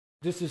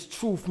This is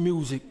truth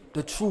music,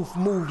 the truth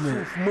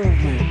movement.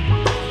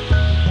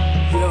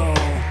 Yo,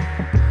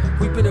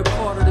 we've been a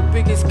part of the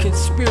biggest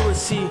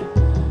conspiracy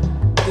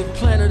the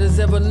planet has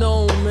ever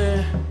known,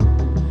 man.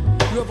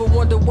 You ever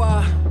wonder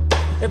why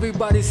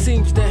everybody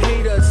seems to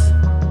hate us?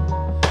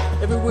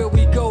 Everywhere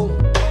we go,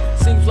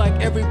 seems like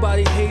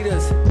everybody hates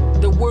us.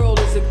 The world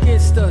is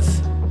against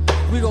us.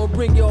 We gonna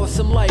bring y'all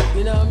some light,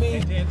 you know what I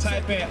mean? And then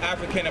type in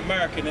African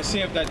American and see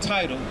if that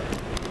title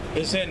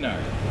is in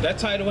there. That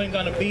title ain't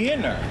gonna be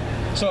in there.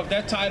 So if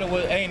that title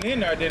ain't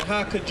in there, then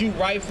how could you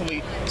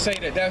rightfully say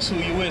that that's who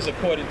you is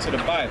according to the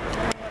Bible?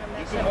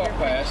 You can walk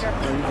past.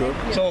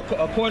 So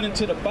according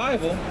to the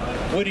Bible,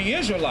 we're the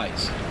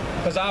Israelites.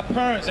 Because our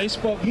parents, they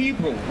spoke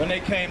Hebrew when they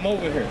came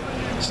over here.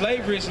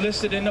 Slavery is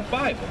listed in the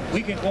Bible.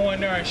 We can go in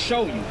there and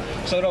show you.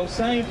 So those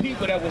same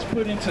people that was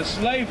put into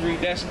slavery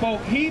that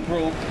spoke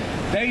Hebrew,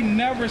 they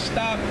never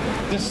stopped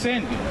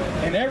descending.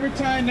 And every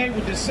time they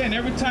would descend,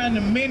 every time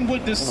the men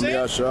would descend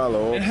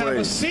and have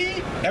a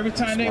seed, every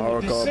time they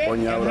would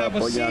descend and have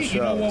a seed,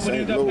 you know what would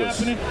end up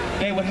happening?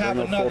 They would have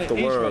another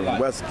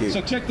Israelite.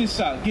 So check this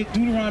out. Get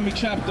Deuteronomy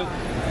chapter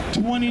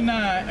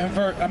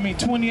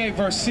 28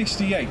 verse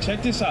 68.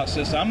 Check this out,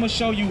 sister. I'm going to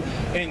show you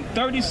in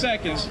 30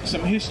 seconds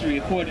some history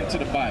according to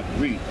the Bible.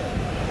 Read.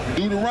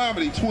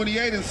 Deuteronomy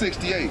 28 and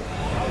 68.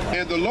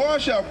 And the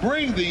Lord shall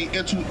bring thee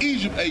into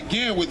Egypt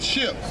again with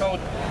ships. So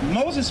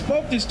Moses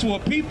spoke this to a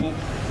people.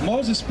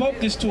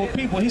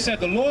 He said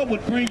the Lord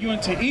would bring you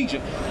into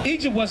Egypt.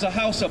 Egypt was a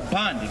house of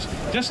bondage.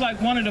 Just like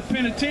one of the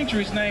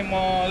penitentiaries named,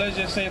 let's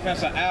just say if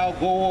it's Al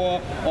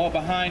Gore or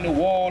Behind the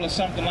Wall or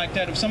something like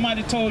that. If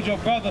somebody told your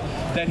brother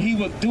that he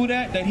would do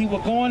that he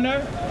would go in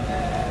there,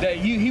 that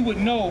he would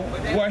know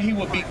where he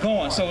would be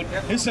going. So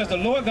it says the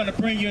Lord going to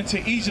bring you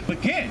into Egypt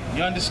again.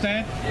 You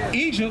understand?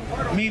 Egypt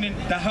meaning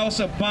the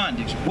house of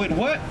bondage. With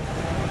what?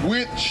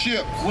 With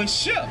ships. With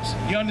ships.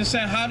 You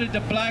understand? How did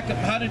the black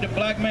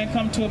man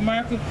come to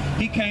America?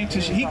 He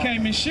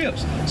came in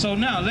ships. So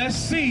now let's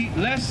see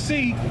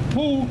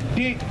who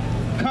did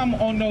come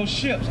on those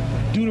ships.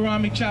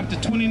 Deuteronomy chapter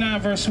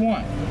 29 verse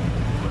 1.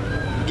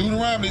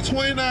 Deuteronomy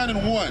 29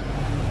 and 1.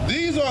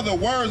 These are the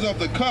words of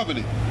the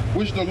covenant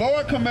which the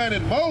Lord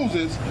commanded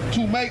Moses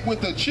to make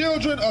with the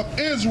children of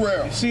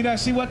Israel. See that?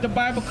 See what the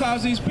Bible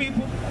calls these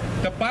people?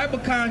 The Bible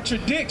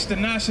contradicts the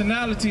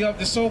nationality of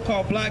the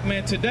so-called black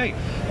man today.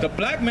 The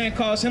black man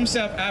calls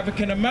himself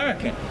African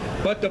American.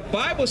 But the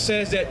Bible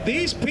says that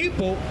these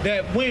people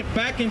that went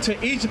back into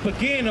Egypt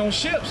again on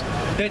ships,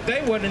 that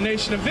they were the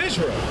nation of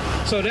Israel.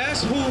 So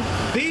that's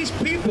who these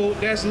people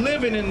that's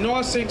living in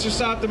North Central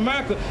South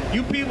America,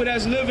 you people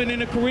that's living in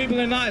the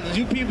Caribbean Islands,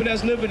 you people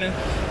that's living in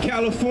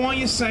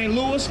California, St.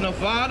 Louis,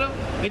 Nevada,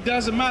 it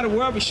doesn't matter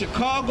wherever,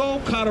 Chicago,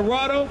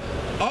 Colorado,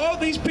 all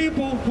these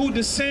people who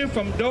descend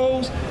from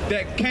those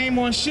that came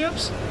on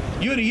ships,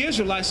 you're the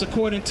Israelites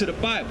according to the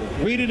Bible.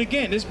 Read it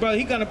again. This brother,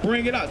 he gonna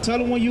bring it out. Tell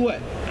him where you at.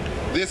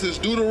 This is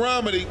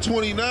Deuteronomy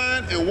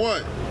 29 and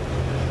 1.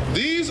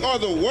 These are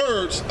the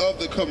words of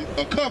the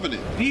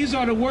covenant. These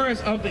are the words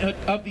of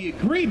the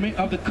agreement,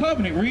 of the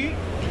covenant. Read.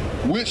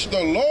 Which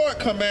the Lord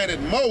commanded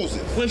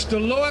Moses. Which the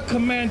Lord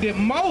commanded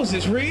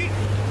Moses. Read.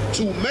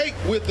 To make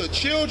with the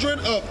children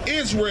of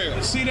Israel.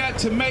 See that?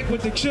 To make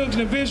with the children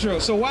of Israel.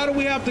 So why do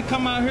we have to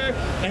come out here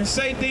and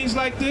say things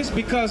like this?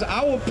 Because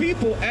our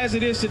people, as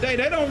it is today,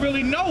 they don't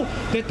really know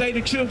that they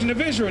the children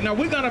of Israel. Now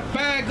we're going to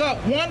bag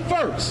up one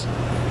verse.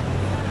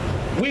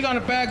 We're going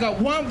to bag up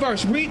one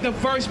verse. Read the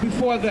verse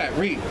before that.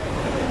 Read.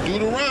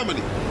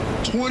 Deuteronomy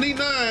 28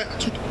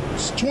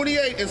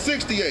 and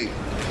 68.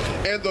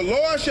 And the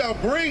Lord shall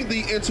bring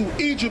thee into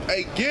Egypt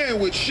again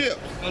with ships.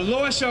 The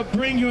Lord shall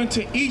bring you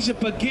into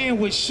Egypt again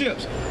with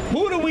ships.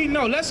 Who do we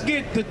know? Let's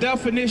get the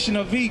definition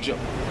of Egypt.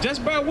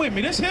 Just bear with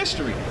me. This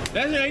history.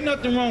 There ain't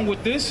nothing wrong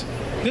with this.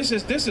 This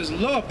is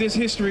love, this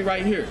history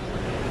right here.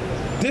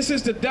 This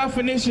is the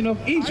definition of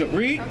Egypt.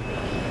 Read.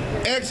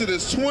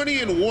 Exodus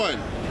 20 and 1.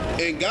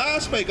 And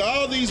God spake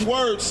all these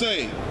words,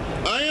 saying,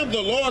 I am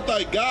the Lord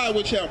thy God,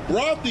 which have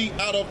brought thee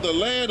out of the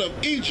land of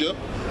Egypt,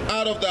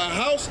 out of the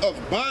house of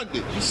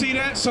bondage. You see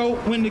that? So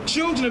when the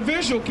children of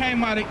Israel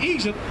came out of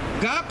Egypt,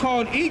 God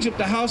called Egypt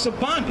the house of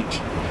bondage.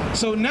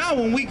 So now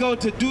when we go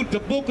to the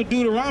book of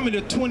Deuteronomy,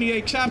 the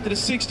 28th chapter, the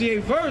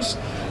 68th verse,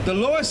 the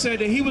Lord said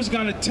that he was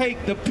going to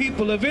take the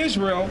people of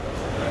Israel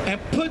and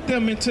put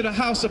them into the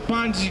house of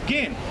bondage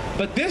again.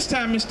 But this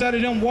time, instead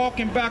of them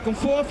walking back and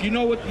forth, you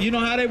know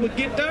how they would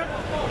get there?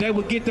 They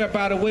would get there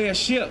by the way of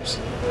ships.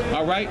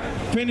 All right?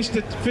 Fix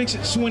it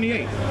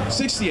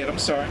 68, I'm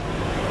sorry.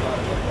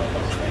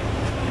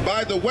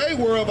 By the way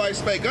whereof I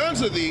spake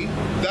unto thee,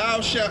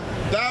 thou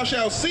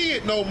shalt see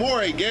it no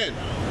more again.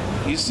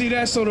 You see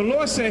that? So the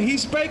Lord said he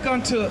spake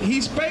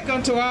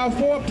unto our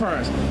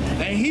foreparents,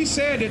 and he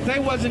said that they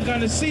wasn't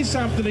going to see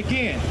something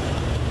again.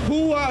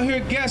 Who out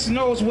here guess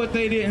knows what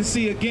they didn't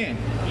see again?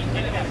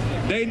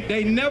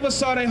 They never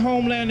saw their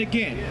homeland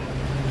again.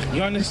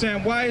 You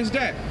understand? Why is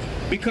that?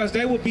 Because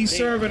they would be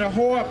serving a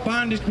hard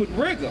bondage with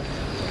rigor.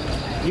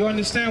 You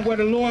understand? Where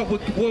the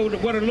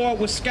Lord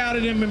would scatter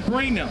them and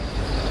bring them.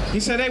 He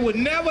said they would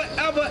never,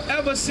 ever,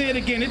 ever see it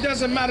again. It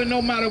doesn't matter,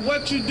 no matter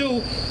what you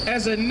do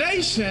as a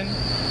nation,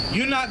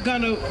 you're not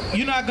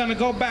gonna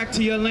go back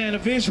to your land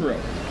of Israel.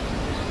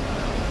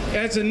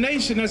 As a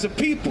nation, as a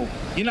people,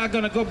 you're not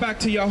gonna go back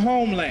to your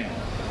homeland.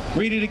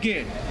 Read it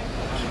again.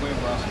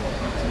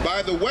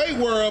 By the way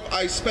whereof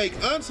I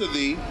spake unto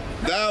thee,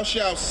 thou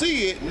shalt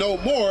see it no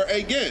more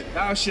again.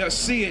 Thou shalt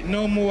see it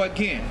no more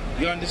again.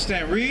 You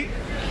understand? Read.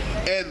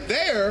 And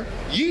there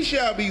ye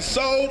shall be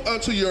sold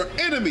unto your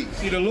enemies.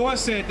 See, the Lord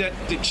said that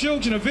the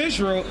children of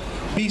Israel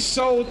be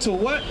sold to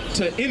what?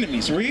 To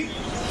enemies. Read.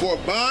 For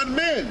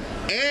bondmen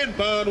and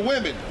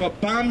bondwomen. For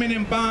bondmen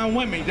and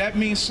bondwomen. That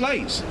means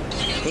slaves.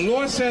 The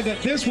Lord said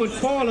that this would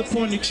fall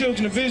upon the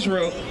children of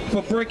Israel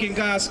for breaking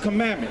God's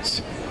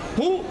commandments.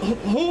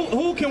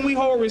 Who can we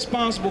hold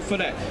responsible for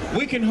that?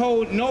 We can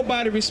hold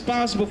nobody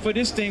responsible for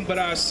this thing but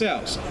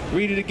ourselves.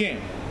 Read it again.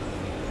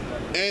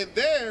 And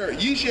there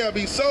ye shall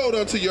be sold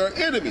unto your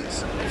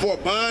enemies for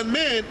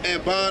bondmen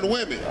and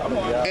bondwomen,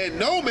 and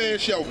no man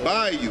shall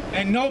buy you.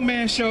 And no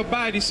man shall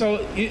buy thee.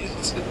 So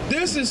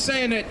this is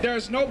saying that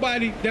there's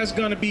nobody that's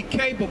going to be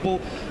capable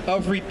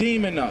of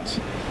redeeming us.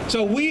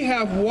 So we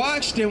have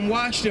watched and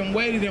watched and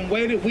waited and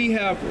waited. We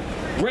have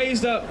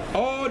raised up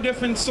all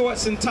different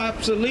sorts and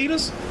types of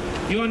leaders,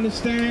 you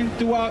understand,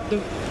 throughout the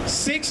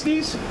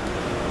 60s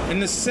and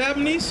the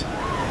 70s,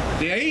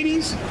 the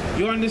 80s,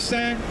 you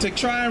understand, to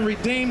try and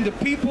redeem the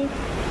people,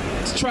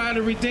 to try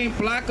to redeem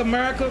Black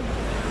America,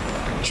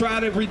 try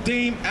to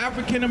redeem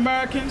African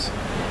Americans.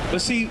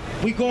 But see,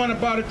 we going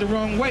about it the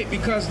wrong way,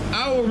 because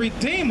our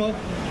Redeemer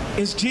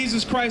is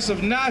Jesus Christ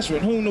of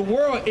Nazareth, whom the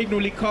world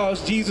ignorantly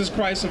calls Jesus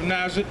Christ of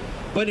Nazareth.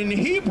 But in the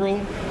Hebrew,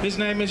 his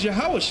name is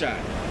Yahushua.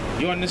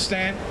 You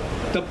understand?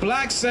 The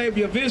black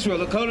Savior of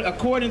Israel,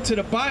 according to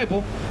the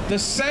Bible, the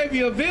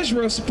Savior of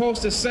Israel is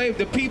supposed to save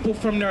the people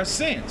from their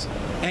sins.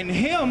 And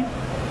him,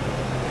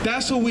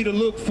 that's who we to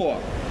look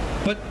for.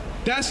 But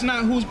that's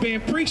not who's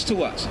being preached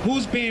to us.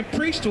 Who's being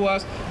preached to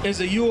us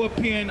is a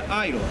European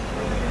idol.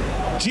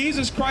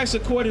 Jesus Christ,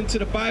 according to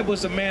the Bible,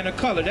 is a man of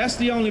color. That's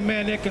the only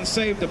man that can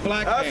save the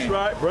black man. That's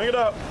right. Bring it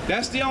up.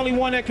 That's the only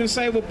one that can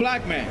save a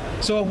black man.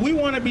 So if we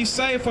want to be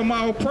saved from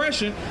our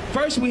oppression,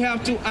 first we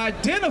have to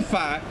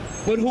identify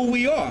with who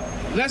we are.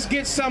 Let's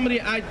get some of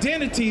the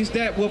identities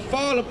that will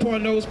fall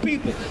upon those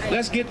people.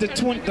 Let's get the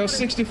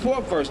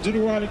 64th verse,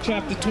 Deuteronomy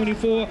chapter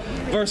 24,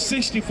 verse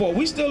 64.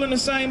 We still in the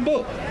same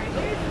book.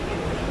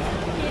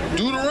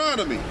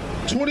 Deuteronomy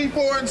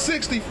 24 and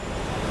 60,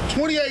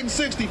 28 and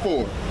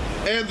 64.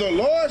 And the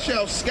Lord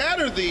shall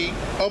scatter thee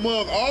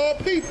among all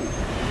people,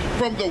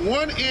 from the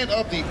one end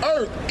of the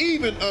earth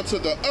even unto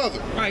the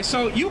other. All right,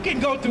 so you can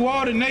go through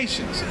all the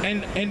nations,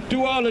 and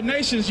through all the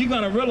nations, you're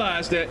going to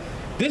realize that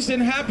this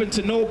didn't happen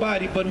to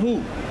nobody but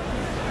who?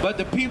 But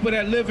the people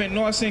that live in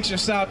North, Central,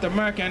 South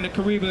America and the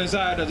Caribbean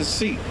side of the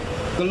sea.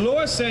 The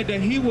Lord said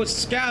that he would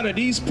scatter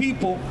these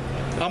people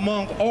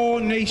among all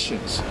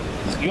nations.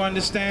 You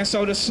understand?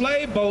 So the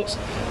slave boats,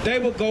 they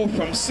would go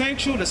from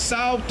Central to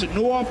South to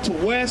North to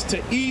West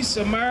to East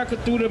America,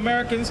 through the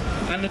Americans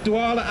and through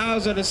all the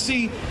isles of the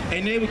sea,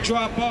 and they would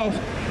drop off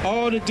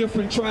all the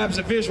different tribes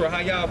of Israel. How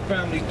y'all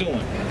families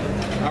doing?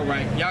 All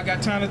right. Y'all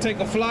got time to take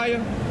a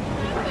flyer?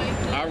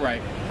 All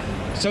right.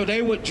 So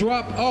they would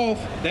drop off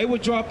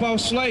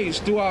slaves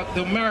throughout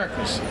the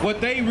Americas,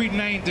 what they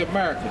renamed the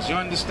Americas, you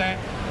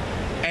understand?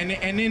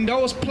 And in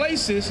those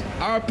places,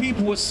 our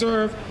people would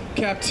serve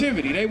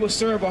captivity. They would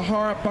serve a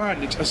hard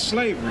bondage, a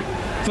slavery.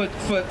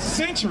 For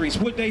centuries,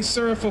 would they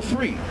serve for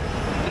free?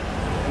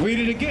 Read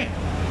it again.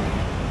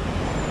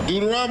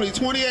 Deuteronomy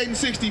 28 and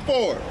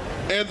 64.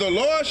 And the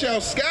Lord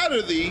shall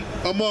scatter thee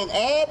among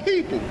all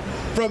people,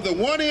 from the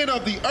one end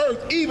of the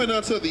earth even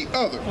unto the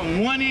other.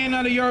 From one end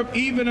of the earth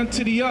even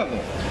unto the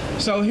other.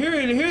 So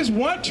here's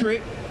one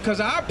trick, because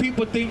our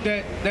people think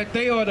that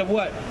they are the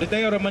what? That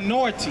they are the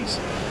minorities.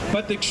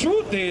 But the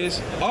truth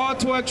is, all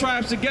 12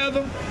 tribes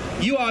together,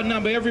 you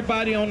outnumber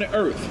everybody on the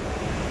earth.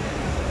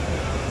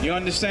 You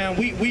understand?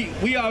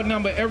 We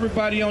outnumber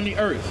everybody on the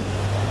earth.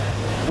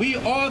 We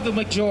are the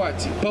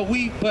majority,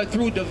 but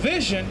through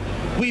division,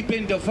 we've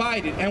been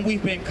divided and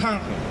we've been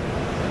conquered.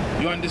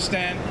 You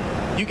understand?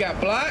 You got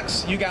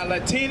blacks, you got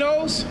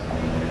Latinos,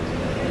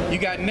 you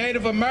got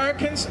Native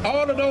Americans,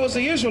 all of those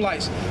are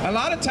Israelites. A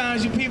lot of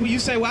times you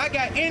say, well, I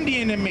got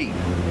Indian in me.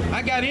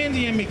 I got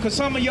Indian in me because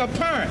some of your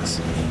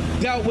parents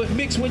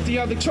mixed with the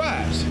other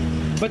tribes,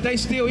 but they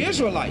still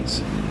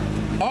Israelites.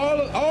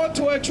 All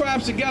 12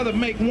 tribes together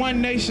make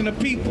one nation of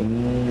people.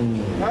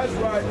 That's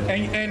right.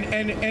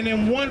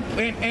 And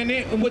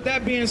with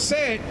that being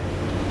said,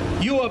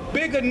 you're a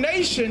bigger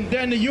nation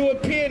than the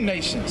European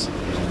nations.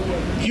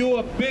 You're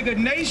a bigger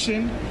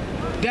nation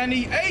than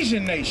the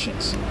Asian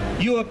nations.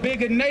 You're a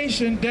bigger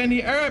nation than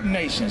the Arab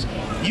nations.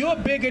 You're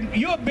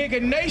a bigger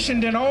nation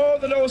than all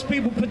of those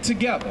people put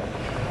together.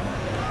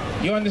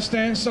 You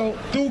understand? So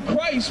through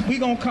Christ, we're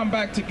going to come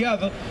back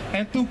together,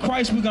 and through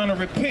Christ, we're going to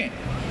repent.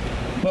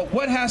 But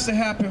what has to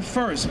happen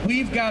first?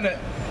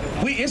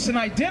 It's an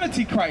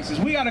identity crisis.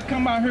 We got to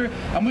come out here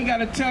and we got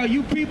to tell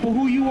you people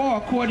who you are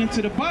according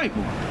to the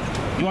Bible.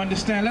 You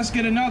understand? Let's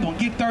get another one.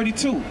 Get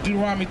 32.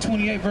 Deuteronomy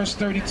 28, verse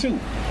 32.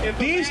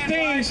 These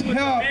things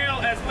help.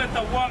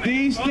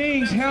 These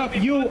things help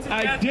you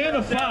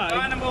identify.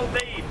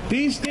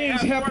 These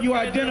things help you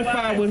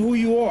identify with who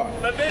you are.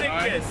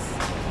 Leviticus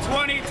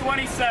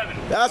 20:27.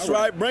 That's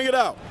right. Bring it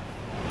out.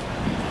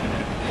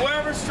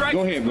 Whoever strikes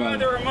his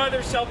father or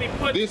mother shall be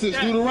put This to is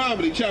death.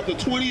 Deuteronomy chapter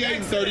 28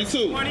 and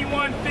 32.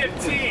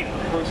 21:15.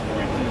 1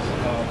 Corinthians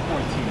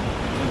 14.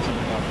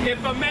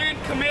 If a man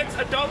commits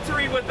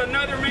adultery with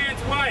another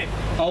man's wife.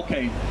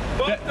 Okay.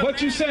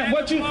 What you saying?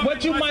 What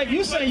you might?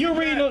 You saying you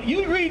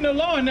reading the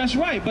law, and that's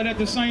right. But at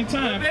the same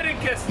time,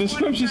 the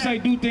scriptures say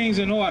do things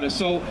in order.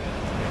 So,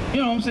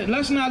 you know what I'm saying?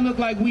 Let's not look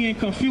like we in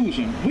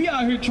confusion. We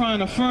out here trying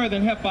to further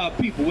and help our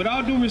people. With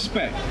all due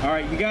respect. All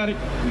right, you got it.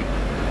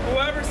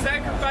 Whoever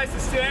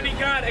sacrifices to any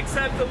god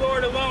except the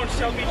Lord alone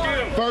shall be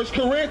doomed. 1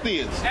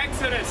 Corinthians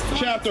Exodus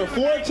chapter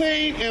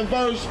 14 and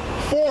verse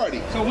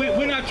 40. So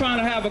we're not trying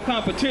to have a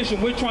competition.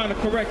 We're trying to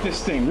correct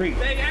this thing. Read.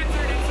 They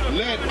entered into a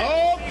Let covenant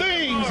all with the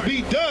things Lord.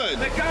 be done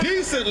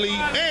decently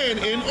and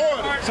in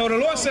order. So the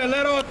Lord said,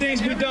 let all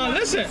things be done.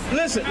 Listen. The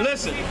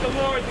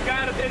Lord, the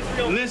God of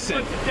Israel,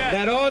 Listen. put to death.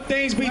 Let all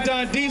things be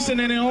done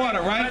decent and in order,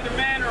 right? Either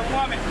man or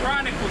woman.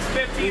 Chronicles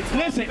 15.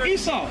 Listen,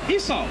 Esau.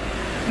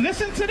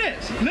 Listen to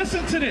this.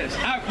 Listen to this.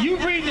 You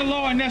read the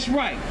law, and that's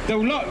right. The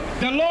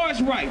law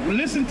is right.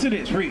 Listen to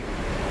this. Read.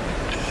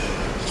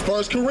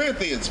 1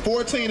 Corinthians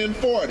 14 and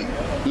 40.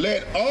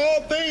 Let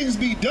all things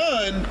be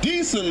done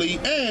decently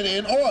and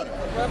in order.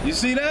 You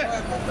see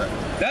that?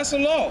 That's the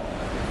law.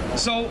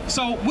 So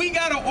we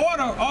got an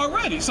order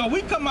already. So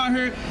we come out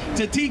here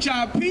to teach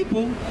our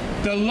people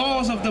the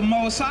laws of the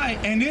Most High,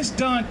 and it's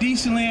done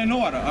decently in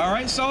order. All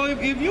right. So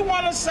if you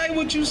want to say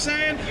what you're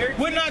saying,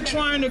 we're not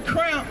trying to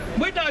cramp.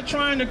 We're not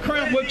trying to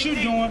cramp what you're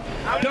doing.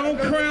 Don't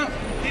cramp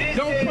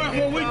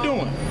what we're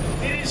doing.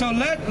 So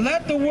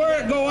let the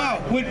word go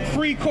out with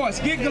free course.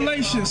 Get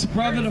Galatians,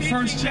 brother, the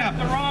first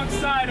chapter. The wrong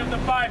side of the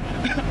Bible.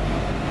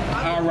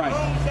 All right.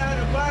 Wrong side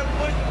of the Bible.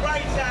 What's the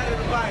right side of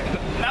the Bible?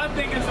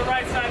 Nothing is the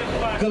right side of the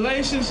Bible.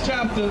 Galatians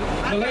chapter 1.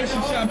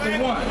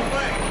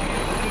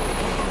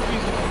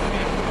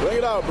 Bring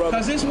it out, brother.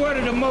 Because this word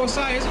of the Most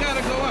High, it's got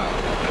to go out.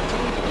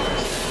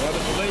 Brother,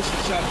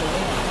 Galatians chapter 1.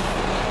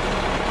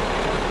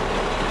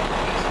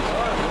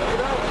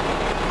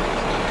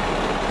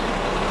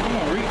 Come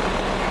on, read.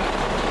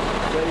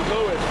 There you go.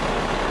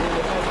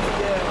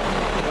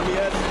 Let me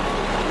ask you.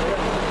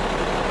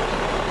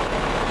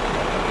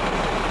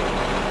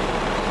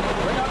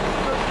 Bring out the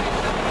scripture.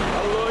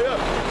 Hallelujah.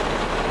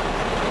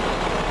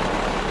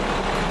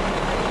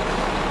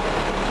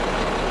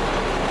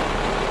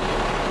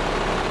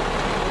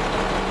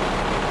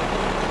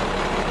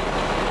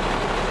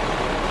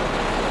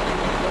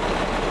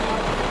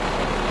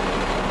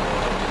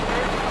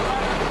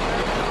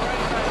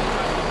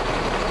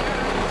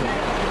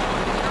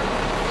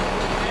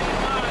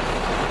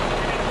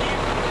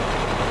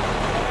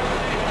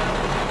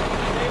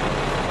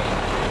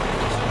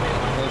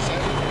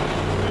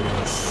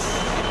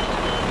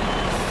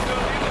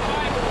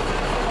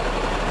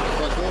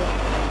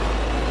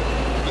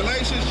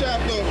 Galatians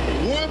chapter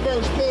 1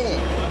 verse 4.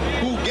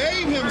 Who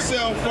gave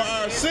himself for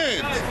our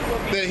sins,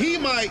 that he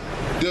might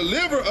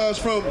deliver us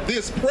from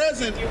this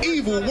present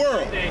evil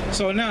world.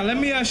 So now, let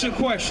me ask you a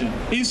question.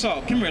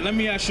 Esau, come here. Let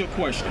me ask you a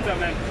question. What's up,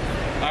 man?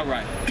 All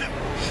right.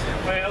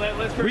 Wait,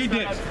 let's first Read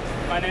start this.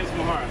 off. My name's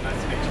Mahar. I'm not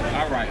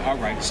speaking. All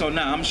right. So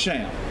now I'm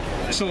Sham.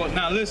 So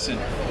now listen,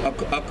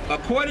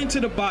 according to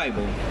the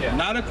Bible,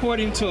 not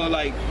according to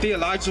like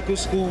theological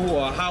school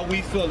or how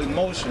we feel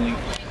emotionally,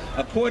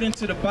 according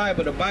to the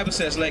Bible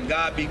says, let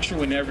God be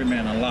true and every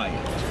man a liar.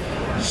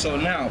 So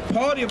now,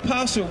 Paul the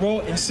Apostle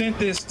wrote and sent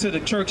this to the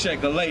church at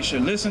Galatia.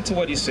 Listen to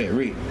what he said.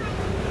 Read.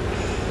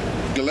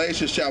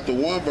 Galatians chapter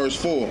 1 verse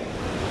 4.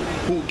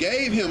 Who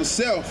gave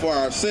himself for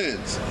our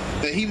sins,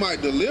 that he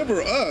might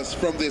deliver us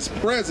from this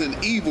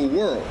present evil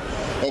world,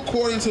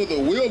 according to the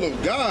will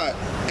of God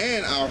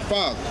and our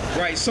Father.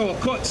 Right, so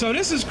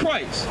this is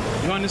Christ.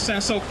 You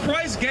understand? So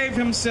Christ gave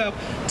himself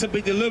to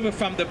be delivered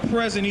from the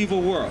present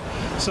evil world.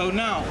 So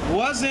now,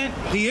 wasn't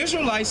the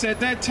Israelites at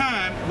that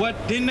time,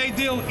 didn't they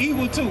deal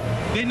evil too?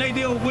 Didn't they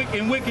deal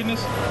in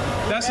wickedness?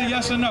 That's a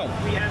yes or no?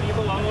 We have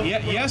evil all over the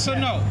world. Yes or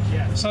no?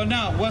 Yes. So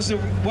now, was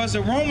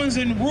the Romans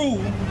in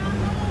rule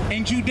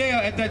in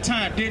Judea at that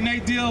time? Didn't they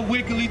deal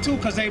wickedly too?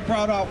 Because they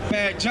brought out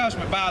bad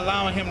judgment by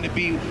allowing him to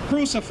be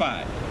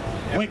crucified.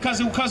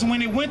 Because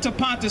when it went to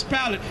Pontius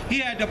Pilate, he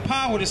had the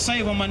power to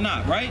save him or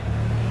not, right?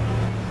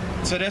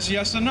 So that's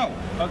yes or no.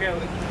 Okay,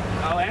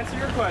 I'll answer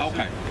your question.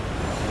 Okay.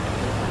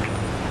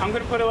 I'm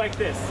going to put it like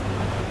this.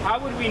 How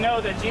would we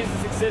know that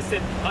Jesus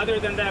existed other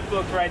than that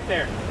book right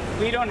there?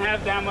 We don't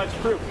have that much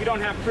proof. We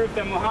don't have proof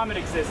that Muhammad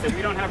existed.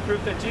 We don't have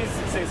proof that Jesus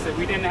existed.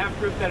 We didn't have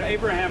proof that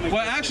Abraham existed.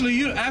 Well,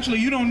 actually,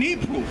 you don't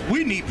need proof.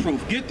 We need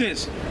proof. Get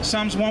this.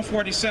 Psalms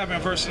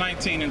 147, verse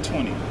 19 and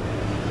 20.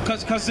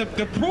 Because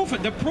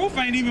the proof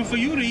ain't even for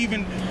you to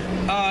even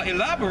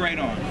elaborate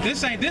on.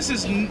 This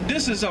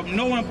is of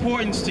no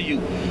importance to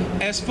you.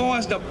 As far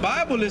as the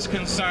Bible is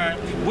concerned,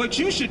 what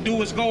you should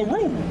do is go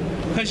rule.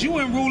 because you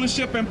in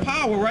rulership and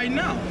power right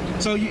now.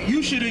 So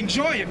you should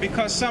enjoy it,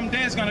 because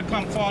someday it's going to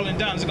come falling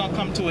down. It's going to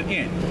come to an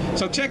end.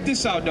 So check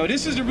this out, though.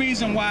 This is the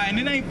reason why, and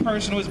it ain't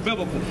personal, it's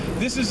biblical.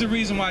 This is the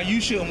reason why you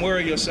shouldn't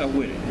worry yourself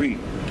with it. Read.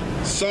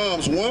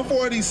 Psalms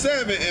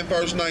 147 and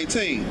verse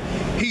 19.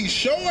 He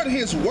showed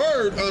his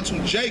word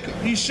unto Jacob.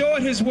 He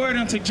showed his word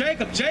unto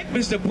Jacob. Jacob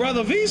is the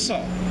brother of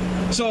Esau.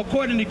 So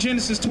according to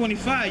Genesis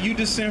 25, you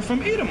descend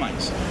from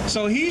Edomites.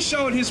 So he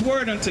showed his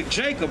word unto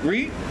Jacob.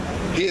 Read.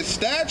 His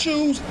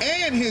statutes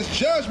and his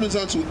judgments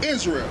unto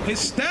Israel. His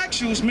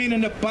statutes,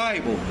 meaning the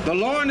Bible, the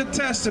law and the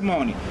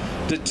testimony,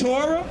 the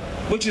Torah,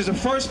 which is the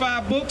first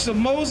 5 books of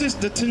Moses,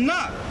 the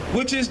Tanakh,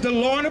 which is the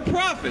law and the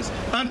prophets.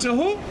 Unto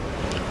who?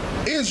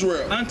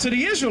 Israel. Unto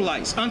the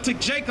Israelites, unto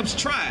Jacob's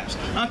tribes,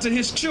 unto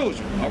his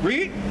children. I'll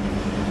read.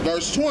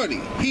 Verse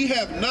 20. He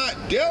hath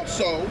not dealt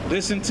so.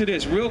 Listen to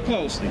this real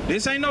closely.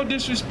 This ain't no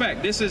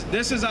disrespect. This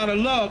is out of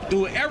love.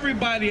 Do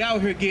everybody out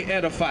here get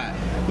edified?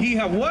 He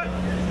have what?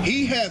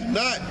 He hath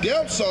not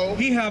dealt so.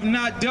 He have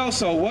not dealt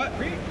so what?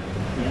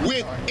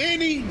 With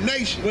any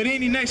nation. With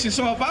any nation.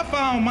 So if I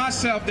found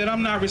myself that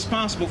I'm not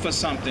responsible for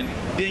something,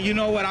 then you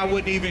know what? I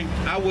wouldn't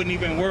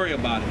even worry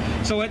about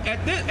it. So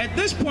at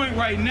this point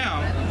right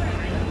now,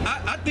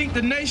 I think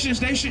the nations,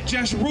 they should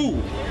just rule.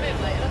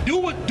 Do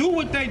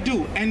what they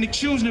do. And the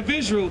children of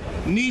Israel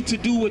need to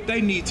do what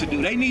they need to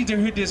do. They need to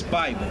hear this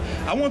Bible.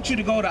 I want you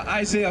to go to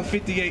Isaiah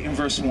 58 and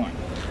verse 1.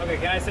 Okay,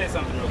 can I say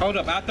something real quick? Hold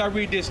up. After I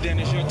read this, then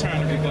it's your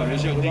turn to rebuttal.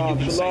 It's your thing. You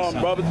can say Shalom,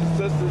 something. brothers and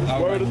sisters. This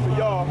All word right. is for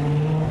y'all.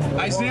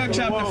 Isaiah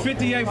chapter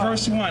 58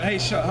 verse 1. Hey,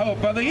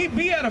 hold, brother,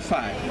 be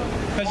edified,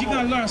 because you're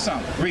going to learn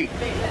something. Read.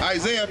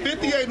 Isaiah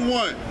 58 and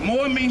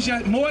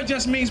 1. More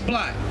just means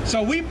black.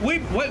 So we're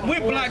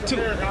black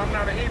too. I'm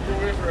not a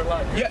Hebrew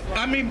Israelite. Yeah,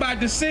 I mean by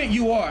descent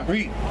you are.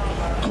 Read.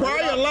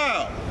 Cry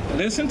aloud.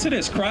 Listen to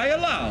this. Cry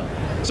aloud.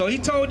 So he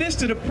told this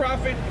to the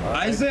prophet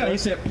Isaiah. He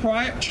said,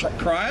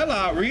 cry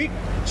aloud. Read.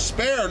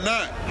 Spare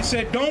not. He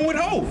said, don't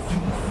withhold.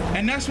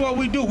 And that's what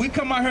we do. We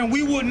come out here and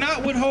we will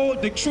not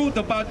withhold the truth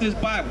about this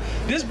Bible.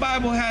 This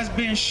Bible has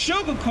been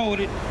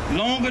sugar-coated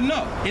long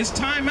enough. It's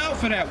time out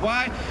for that.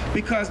 Why?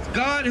 Because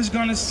God is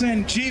going to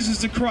send Jesus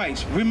the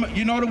Christ.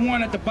 You know the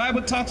one that the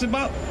Bible talks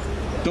about?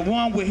 The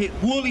one with his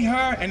woolly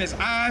hair and his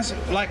eyes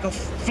like a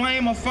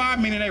flame of fire,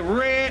 meaning they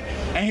red,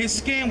 and his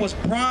skin was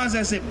bronze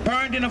as it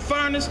burned in a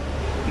furnace.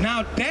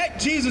 Now that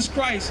Jesus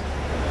Christ,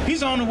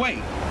 he's on the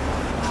way.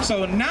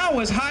 So now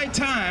it's high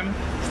time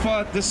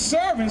for the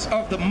servants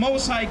of the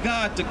Most High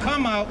God to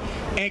come out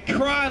and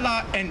cry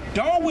out and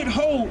don't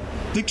withhold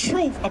the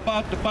truth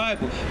about the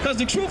Bible. Because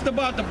the truth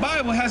about the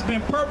Bible has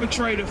been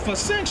perpetrated for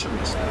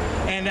centuries.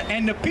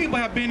 And the people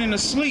have been in a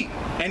sleep,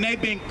 and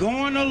they've been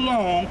going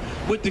along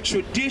with the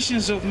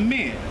traditions of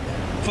men.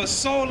 For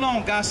so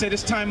long, God said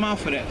it's time out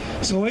for that.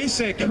 So he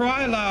said,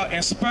 cry loud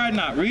and spare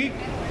not. Read.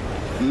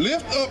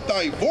 Lift up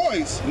thy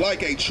voice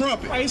like a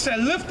trumpet. He said,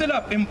 lift it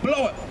up and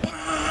blow it.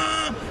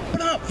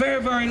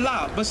 Very, very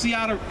loud. But see,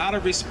 out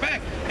of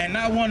respect and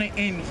not want to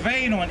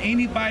invade on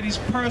anybody's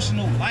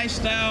personal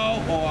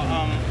lifestyle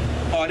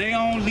or their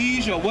own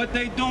leisure or what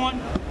they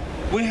doing,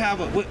 we have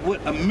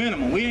with a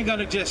minimum. We ain't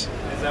gonna just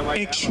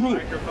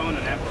intrude. Microphone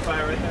and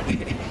amplifier right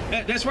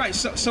there? That's right.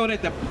 So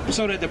that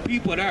the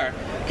people there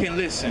can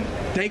listen.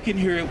 They can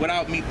hear it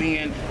without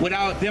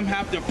them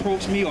have to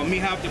approach me or me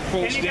have to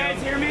approach them. Can you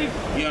guys hear me?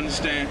 You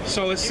understand?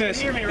 So it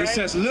says, right? It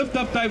says, lift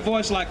up thy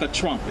voice like a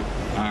trumpet.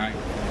 All right.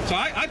 So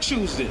I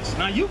choose this.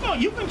 Now you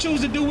can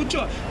choose to do what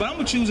but I'm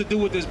gonna choose to do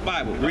with this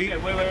Bible. Read.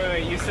 Okay,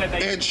 wait. You said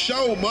that. And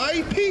show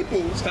my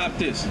people. Stop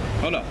this.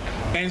 Hold up.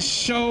 And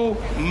show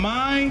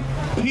my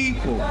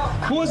people.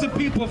 Who is the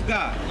people of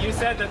God? You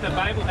said that the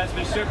Bible has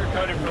been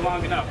sugar-coated for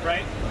long enough,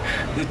 right?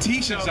 The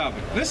teachings of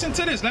it. Listen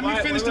to this. Let me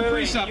finish the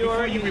precept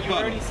before you rebuttal. You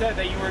already said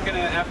that you were gonna,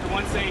 after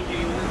one saying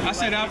you. I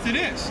said after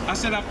this.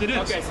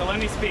 Okay, so let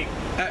me speak.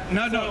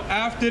 No,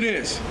 after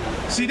this.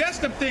 See, that's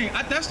the thing.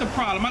 That's the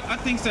problem. I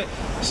think that,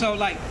 so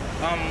like,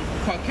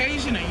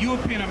 Caucasian and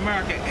European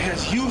America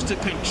has used to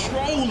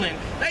controlling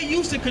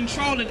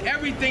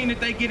everything that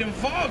they get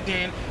involved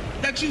in,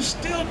 that you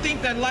still think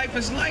that life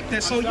is like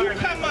that. So you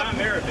come up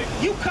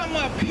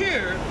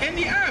here, and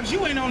the Arabs,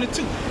 you ain't on it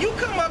too. You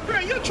come up here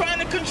and you're trying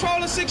to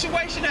control a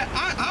situation that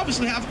I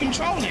obviously have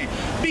control in.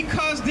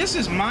 Because this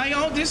is my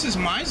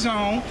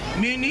zone.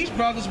 Me and these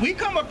brothers, we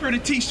come up here to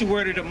teach the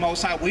word of the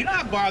Most High. We're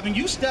not bothering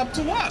you, step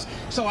to us.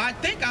 So I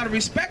think out of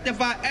respect,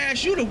 if I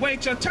ask you to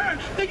wait your turn,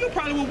 then you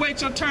probably will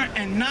wait your turn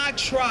and not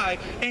try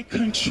and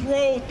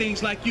control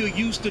things like you're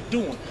used to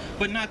doing.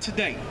 But not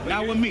today.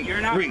 Not with me.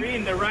 You're not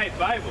reading the right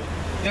Bible.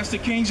 That's the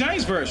King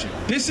James Version.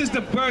 This is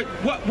the birth.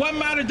 What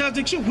matter does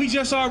it you? We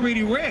just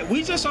already read.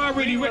 Read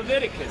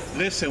Leviticus.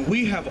 Listen,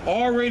 we have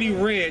already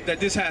read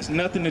that this has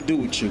nothing to do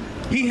with you.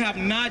 He have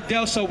not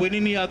dealt so with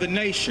any other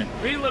nation.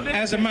 Read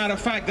Leviticus. As a matter of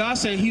fact, God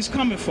said he's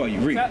coming for you.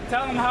 Read.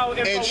 Tell them how.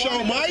 And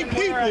show my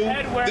people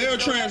their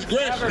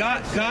transgression.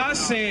 God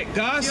said,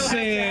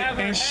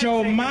 and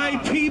show my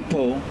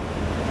people,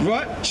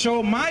 what?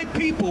 Show my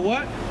people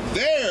what?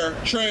 their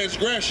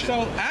transgression.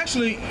 So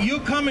actually, you're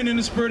coming in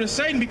the spirit of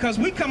Satan, because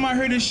we come out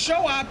here to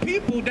show our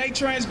people they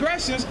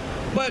transgressions,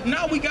 but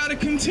now we got to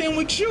contend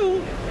with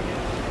you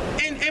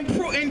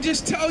and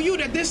just tell you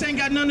that this ain't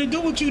got nothing to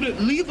do with you, to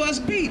leave us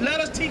be. Let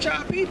us teach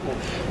our people.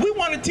 We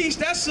want to teach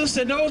that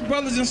sister, those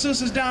brothers and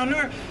sisters down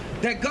there,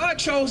 that God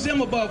chose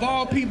them above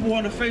all people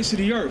on the face of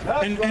the earth.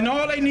 And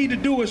all they need to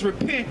do is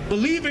repent,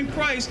 believe in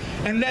Christ,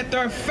 and let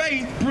their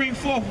faith bring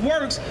forth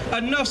works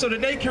enough so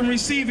that they can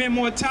receive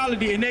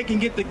immortality and they can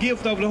get the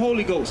gift of the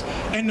Holy Ghost.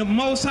 And the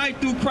Most High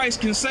through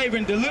Christ can save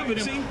and deliver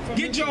them.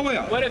 Get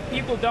Joel. What if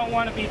people don't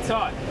want to be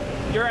taught?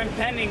 You're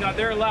impending on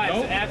their lives.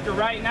 Nope. After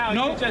right now,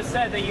 Nope. you just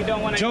said that you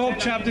don't want to. Job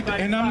chapter 3,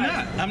 and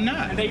I'm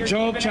not. And that you're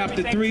Job keeping chapter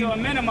everything 3. to a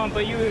minimum,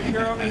 but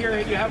you're over here.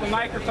 You have a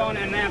microphone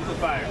and an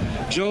amplifier.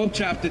 Job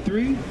chapter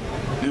 3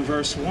 and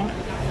verse 1.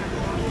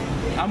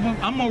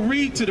 I'm going to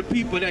read to the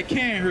people that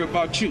can hear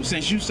about you,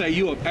 since you say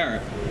you're an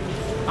Arab.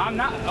 I'm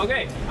not.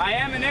 Okay, I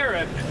am an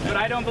Arab, but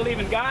I don't believe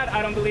in God.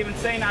 I don't believe in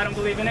Satan. I don't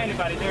believe in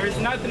anybody. There is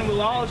nothing. We'll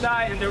all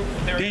die, and there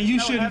Then is you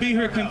no shouldn't be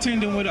here heaven or hell.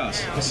 contending with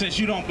us, since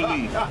you don't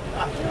believe.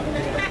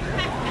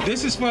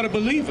 This is for the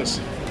believers.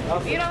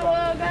 You don't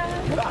love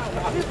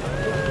God?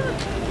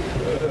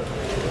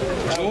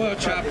 Joel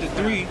chapter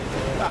 3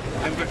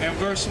 and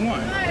verse 1.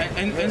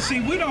 And see,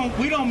 I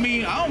don't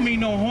mean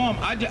no harm.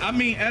 I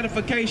mean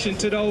edification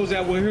to those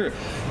that were here.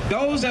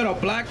 Those that are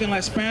black and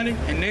Hispanic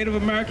and Native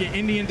American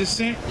Indian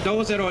descent,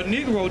 those that are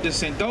Negro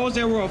descent, those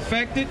that were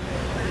affected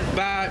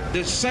by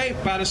the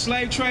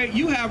slave trade,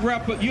 you have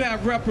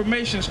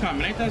reprimations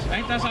coming. Ain't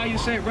that how you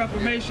say it,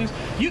 reprimations?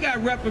 You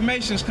got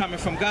reprimations coming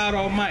from God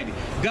Almighty.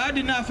 God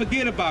did not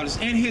forget about us.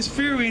 In his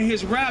fury and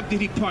his wrath did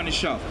he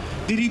punish us.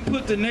 Did he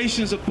put the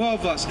nations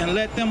above us and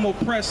let them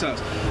oppress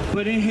us?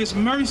 But in his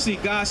mercy,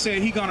 God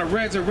said he's going to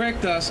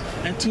resurrect us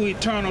into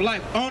eternal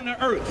life on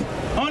the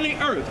earth. On the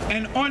earth.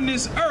 And on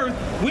this earth,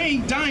 we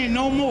ain't dying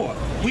no more.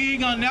 We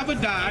ain't going to never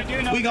die.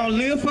 We're going to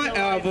live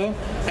forever.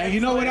 And you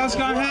know what else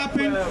going to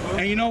happen?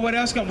 And you know what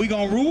else we're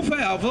going to rule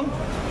forever.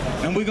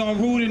 And we're going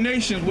to rule the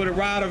nations with a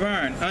rod of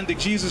iron under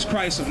Jesus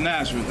Christ of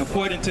Nazareth,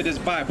 according to this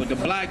Bible, the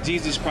black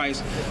Jesus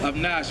Christ of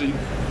Nazareth.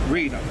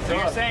 Read them. So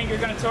you're saying you're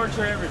going to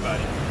torture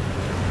everybody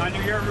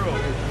under your rule?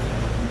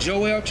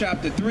 Joel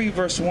chapter 3,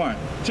 verse 1.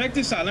 Check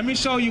this out. Let me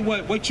show you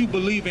what you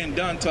believe in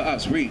done to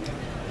us. Read.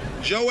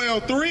 Joel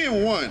 3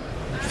 and 1.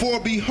 For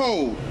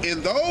behold,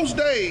 in those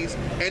days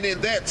and in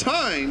that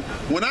time,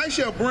 when I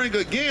shall bring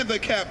again the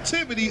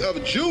captivity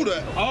of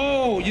Judah.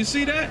 Oh, you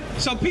see that?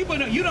 So people,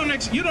 you don't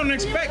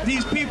expect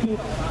these people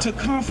to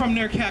come from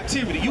their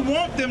captivity. You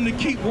want them to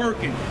keep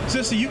working.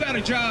 Sister, you got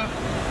a job.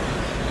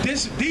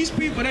 These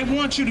people, they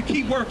want you to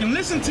keep working.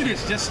 Listen to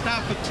this. Just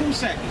stop for 2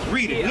 seconds.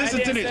 Read it.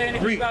 Listen to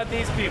this. Read. About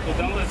these people.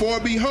 Don't listen. For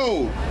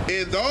behold,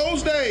 in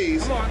those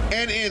days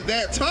and in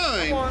that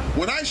time,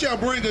 when I shall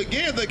bring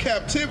again the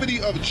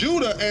captivity of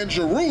Judah and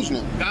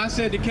Jerusalem. God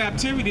said the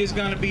captivity is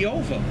going to be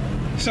over.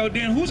 So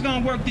then who's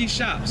going to work these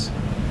shops?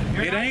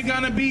 It ain't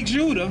going to be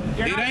Judah.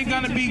 It ain't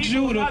going to be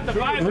Judah.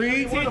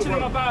 Read.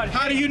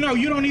 How do you know?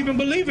 You don't even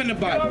believe in the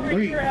Bible.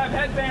 Read.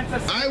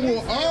 I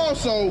will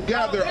also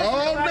gather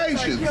all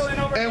nations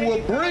and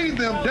will bring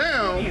them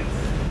down.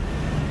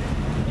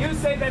 You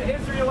say that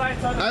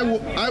Israelites are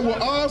the I will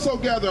also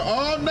gather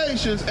all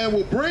nations and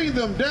will bring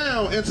them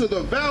down into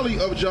the valley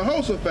of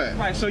Jehoshaphat.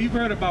 Right, so you've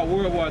heard about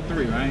World War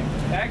III, right?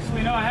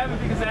 Actually, no, I haven't,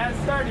 because it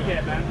hasn't started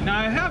yet, man. No,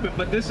 I haven't,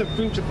 but this is a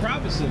future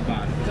prophecy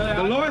about it.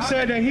 The Lord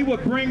said that he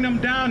would bring them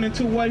down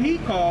into what he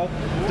called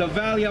the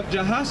valley of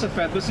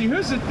Jehoshaphat. But see,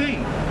 here's the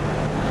thing.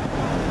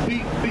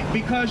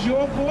 Because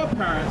your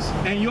foreparents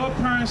and your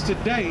parents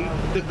today,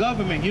 the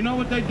government, you know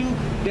what they do?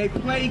 They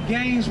play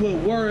games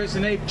with words,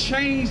 and they've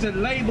changed the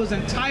labels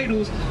and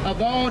titles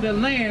of all the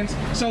lands.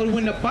 So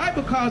when the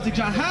Bible calls it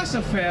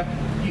Jehoshaphat,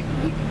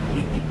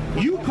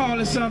 you call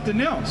it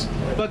something else.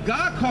 But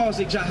God calls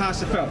it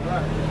Jehoshaphat.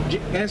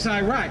 That's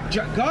ironic.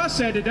 God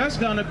said that there's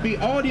going to be,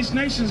 all these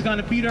nations going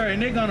to be there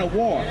and they're going to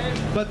war.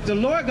 But the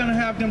Lord going to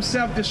have them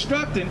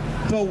self-destructing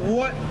for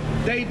what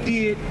they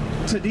did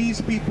to these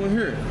people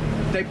here.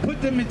 They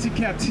put them into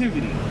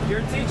captivity.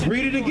 You're teaching.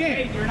 Read it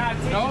again. You're not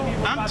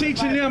teaching. I'm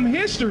teaching them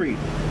history.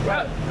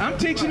 I'm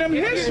teaching them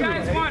history. You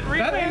guys want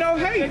that ain't no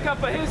hate. Pick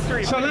up a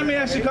history. So let me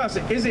ask you a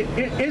question. Is it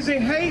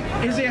hate?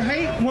 Is it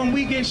hate when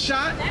we get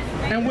shot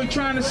and we're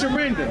trying to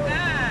surrender?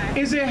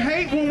 Is it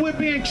hate when we're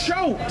being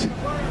choked?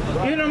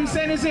 You know what I'm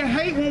saying? Is it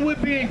hate when we're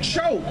being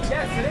choked?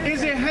 Yes, it is.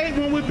 Is it hate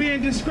when we're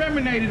being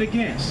discriminated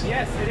against?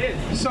 Yes, it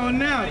is. So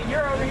now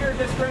You're over here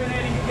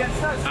discriminating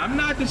against us. I'm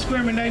not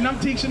discriminating. I'm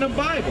teaching the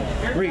Bible.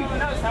 You're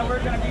Read. telling us how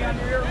we're going to be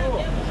under your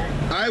rule.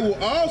 I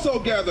will also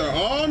gather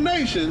all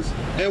nations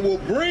and will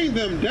bring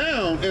them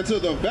down into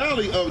the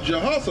valley of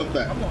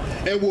Jehoshaphat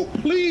and will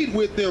plead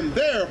with them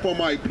there for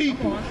my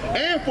people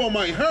and for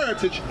my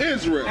heritage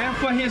Israel. And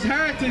for his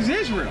heritage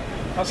Israel.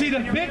 See, the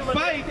big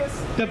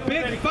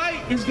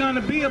fight is going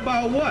to be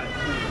about what?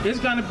 It's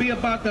going to be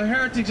about the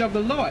heritage of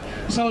the Lord.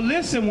 So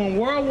listen, when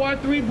World War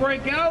III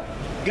break out,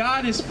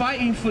 God is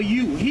fighting for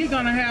you. He's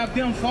going to have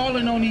them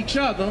falling on each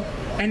other,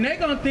 and they're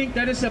going to think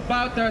that it's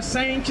about their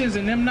sanctions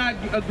and them not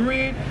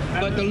agreeing.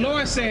 But the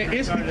Lord said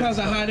it's because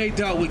of how they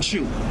dealt with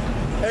you.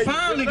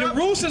 Finally, the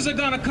roosters are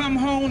going to come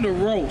home to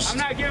roast. I'm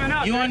not giving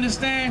up. You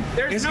understand?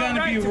 It's going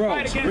to be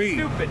roast. Read.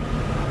 Stupid.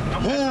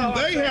 Whom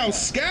they have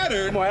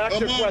scattered among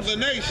the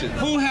nations.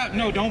 Who have,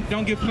 no,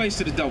 don't give place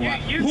to the double.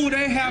 Who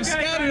they have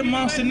scattered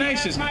amongst the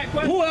nations.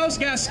 Who else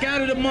got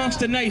scattered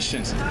amongst the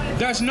nations?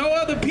 There's no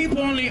other people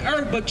on the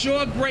earth but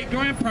your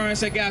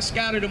great-grandparents that got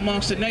scattered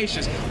amongst the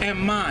nations, and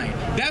mine.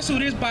 That's who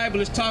this Bible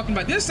is talking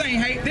about. This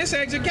ain't hate, this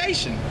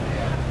education.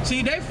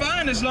 See, they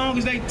fine as long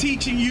as they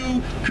teaching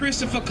you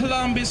Christopher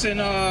Columbus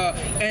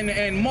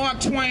and Mark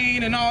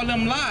Twain and all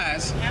them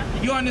lies.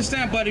 You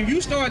understand? But if you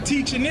start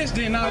teaching this,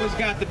 then always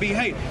got to be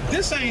hate.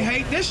 This ain't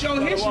hate. This your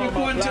history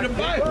according to the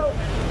Bible.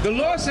 The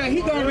Lord said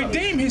He gonna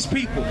redeem His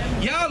people.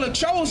 Y'all are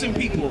chosen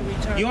people.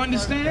 You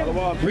understand?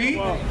 Read.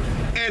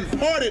 And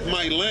parted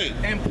my land.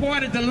 And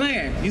parted the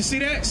land. You see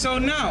that? So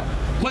now,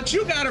 what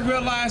you got to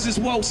realize is,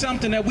 well,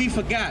 something that we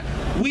forgot.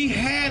 We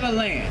had a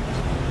land.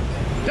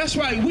 That's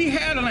right, we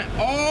had a land.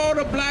 All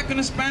the black and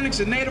Hispanics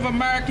and Native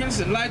Americans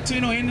and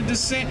Latino in the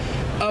descent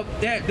of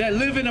that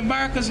live in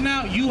Americas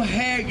now, you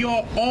had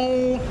your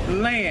own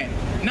land.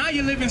 Now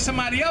you live in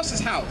somebody else's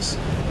house,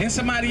 in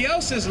somebody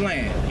else's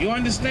land. You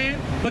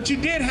understand? But you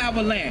did have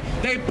a land.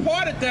 They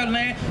parted their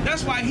land.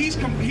 That's why he's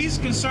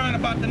concerned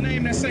about the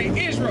name that say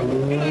Israel.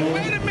 You're like,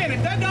 wait a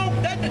minute, that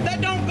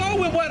don't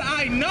go with what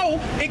I know.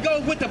 It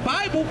goes with the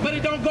Bible, but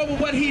it don't go with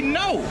what he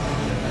know.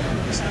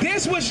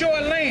 This was your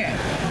land.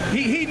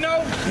 He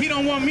know, he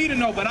don't want me to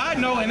know, but I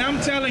know, and I'm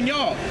telling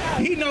y'all,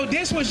 he know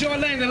this was your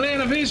land, the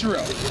land of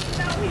Israel.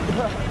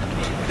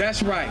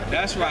 That's right,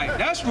 that's right,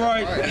 that's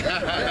right.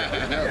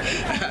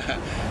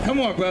 Come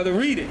on, brother,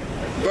 read it.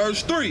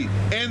 Verse 3,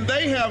 and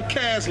they have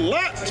cast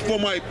lots for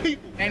my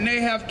people. And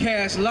they have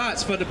cast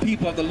lots for the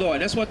people of the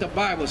Lord. That's what the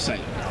Bible say.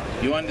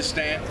 You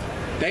understand?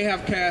 They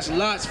have cast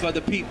lots for the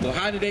people.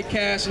 How did they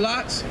cast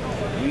lots?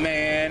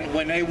 Man,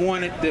 when they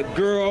wanted the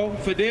girl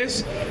for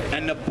this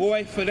and the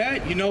boy for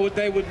that, you know what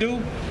they would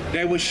do?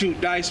 They would shoot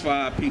dice for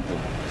our people.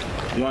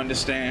 You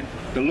understand?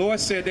 The Lord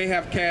said they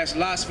have cast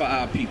lots for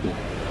our people.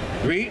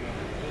 Read.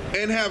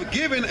 And have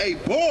given a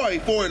boy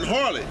for an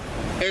harlot,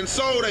 and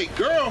sold a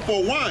girl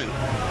for wine,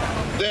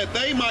 that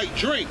they might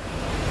drink.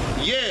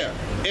 Yeah,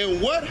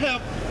 and what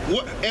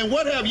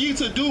have ye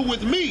to do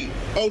with me,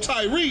 O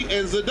Tyre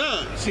and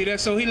Zidon? See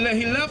that? So he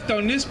left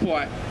on this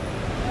part.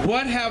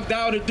 What have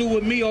thou to do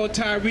with me, O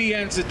Tyre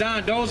and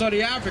Zidon? Those are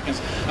the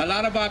Africans. A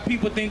lot of our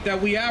people think that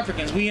we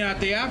Africans. We aren't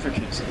the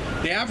Africans.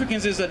 The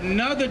Africans is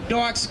another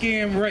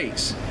dark-skinned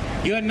race.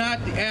 You're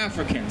not the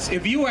Africans.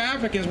 If you were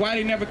Africans, why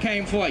they never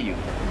came for you?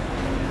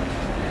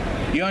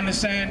 You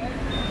understand?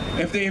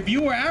 If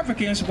you were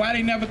Africans, why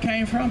they never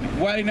came from you?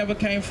 Why they never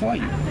came for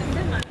you?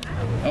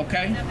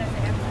 Okay?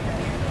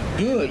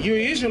 Good. You're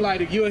an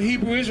Israelite. You're a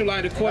Hebrew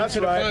Israelite according to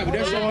the Bible.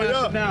 That's your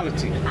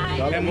nationality.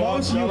 And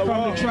most of you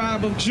from the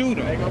tribe of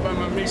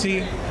Judah.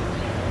 See,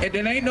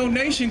 there ain't no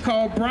nation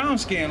called brown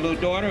skin,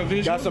 little daughter of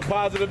Israel. That's a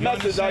positive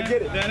message. I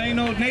get it. There ain't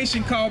no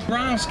nation called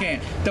brown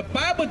skin. The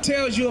Bible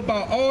tells you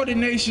about all the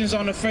nations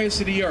on the face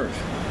of the earth.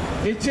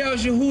 It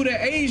tells you who the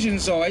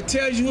Asians are. It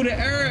tells you who the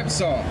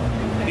Arabs are.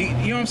 You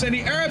know what I'm saying?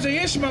 The Arabs are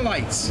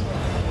Ishmaelites. You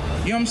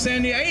know what I'm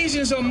saying? The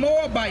Asians are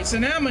Moabites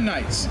and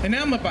Ammonites and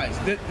Amabites.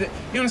 You know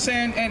what I'm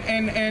saying?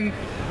 And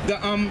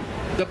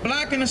the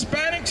black and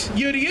Hispanics,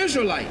 you're the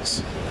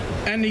Israelites.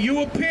 And the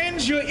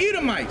Europeans, you're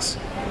Edomites,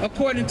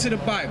 according to the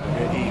Bible.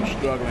 And Eve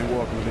struggling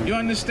walking with you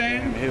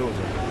understand? All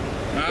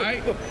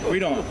right,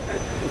 read on.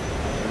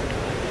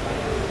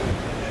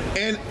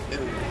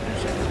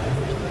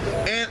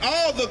 And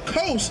all the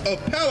coast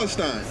of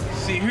Palestine.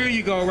 See, here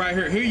you go right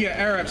here. Here your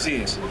Arabs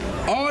is.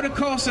 All the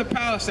coast of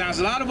Palestine.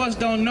 A lot of us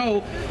don't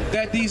know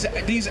that these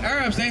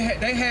Arabs, they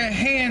had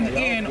hand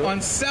in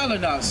on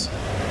selling us.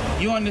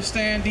 You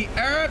understand? The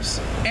Arabs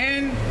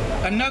and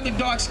another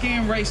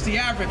dark-skinned race, the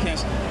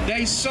Africans,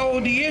 they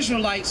sold the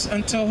Israelites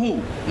until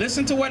who?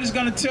 Listen to what it's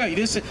going to tell you.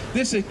 This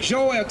is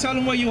Joel. Tell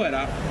them where you at,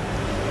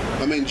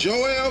 I'm in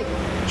Joel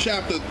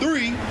chapter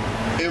 3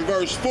 and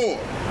verse 4.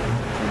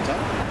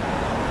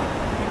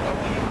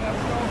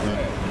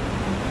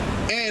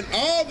 And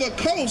all the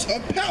coast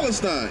of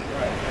Palestine,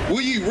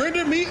 will ye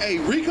render me a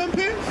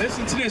recompense?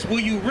 Listen to this. Will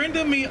you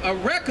render me a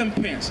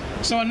recompense?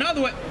 So in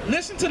other words,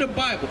 listen to the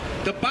Bible.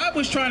 The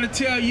Bible is trying to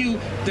tell you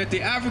that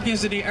the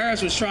Africans and the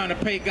Arabs was trying to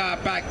pay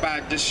God back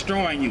by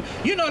destroying you.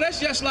 You know, that's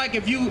just like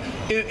if you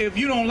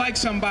don't like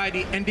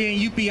somebody and then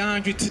you be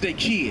angry to their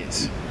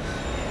kids.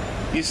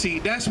 You see,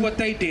 that's what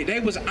they did. They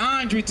was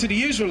angry to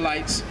the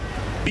Israelites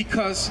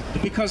because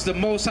the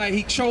Most High,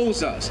 He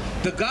chose us.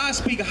 The God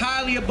speak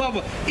highly above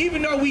us.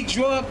 Even though we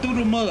drug through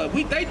the mud,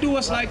 they do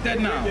us like that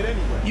now.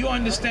 You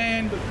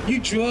understand? You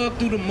drug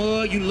through the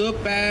mud, you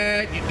look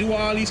bad, you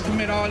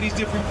commit all these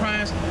different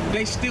crimes.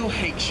 They still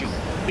hate you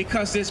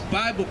because this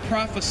Bible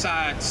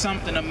prophesied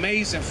something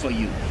amazing for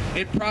you.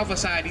 It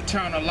prophesied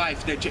eternal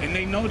life and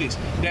they know this,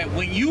 that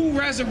when you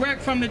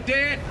resurrect from the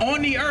dead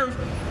on the earth,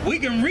 We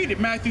can read it,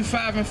 Matthew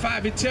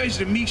 5:5. It tells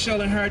you the meek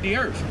shall inherit the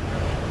earth.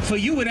 For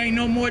you, it ain't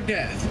no more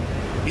death.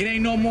 It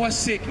ain't no more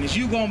sickness.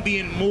 You gonna be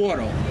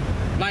immortal,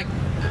 like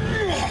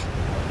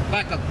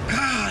a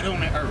god on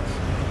the earth.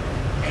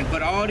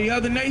 But all the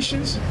other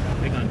nations,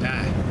 they're gonna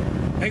die.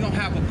 They're gonna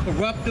have a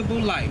corruptible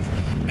life,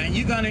 and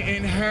you're gonna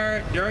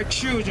inherit their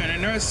children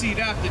and their seed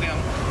after them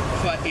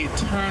for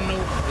eternal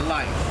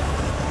life.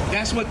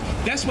 That's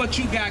what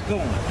you got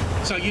going.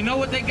 So you know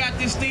what they got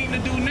this thing to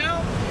do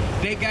now?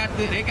 They got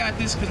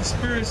this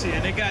conspiracy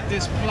and they got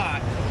this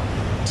plot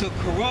to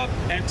corrupt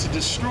and to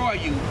destroy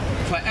you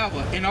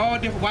forever in all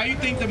different. Why you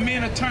think the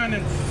men are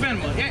turning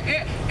feminine?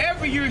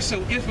 Every year,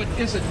 so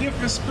it's a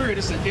different spirit.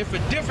 It's a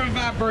different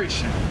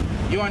vibration.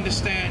 You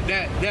understand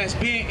that's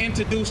being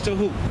introduced to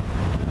who?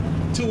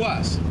 To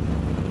us.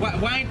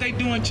 Why ain't they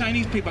doing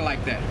Chinese people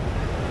like that?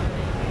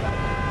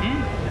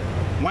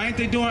 Why ain't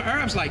they doing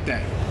Arabs like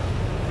that?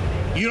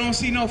 You don't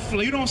see no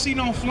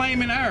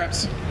flaming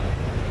Arabs.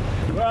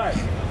 Right.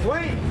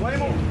 Flame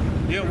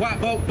them. Yeah. Why?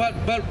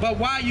 But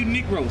why you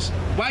Negroes?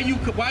 Why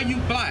you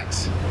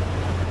blacks?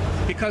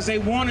 Because they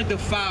want to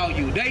defile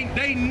you.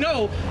 They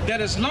know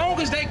that as long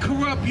as they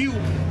corrupt you,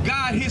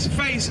 God, His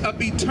face will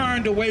be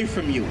turned away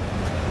from you.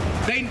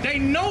 They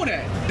know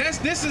that.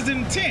 This is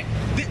intent.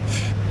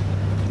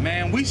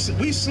 Man, we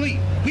sleep.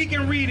 We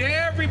can read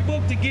every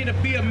book to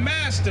be a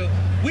master.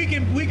 We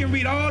can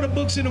read all the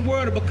books in the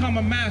world to become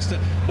a master,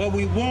 but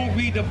we won't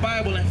read the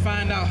Bible and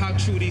find out how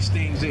true these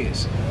things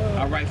is.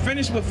 All right,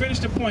 finish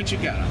the point you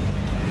got.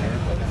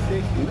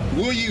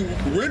 Will you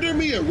render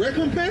me a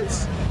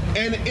recompense?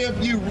 And if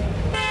ye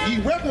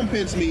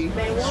recompense me,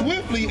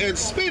 swiftly and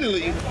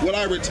speedily will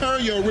I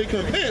return your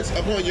recompense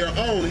upon your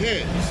own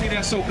head. You see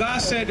that? So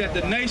God said that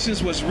the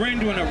nations was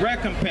rendering a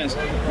recompense,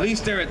 at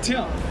least their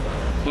attempt,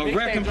 but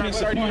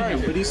recompense upon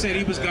him. But He said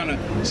He was going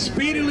to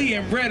speedily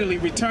and readily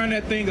return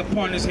that thing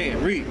upon his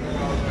head. Read.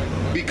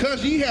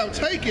 Because ye have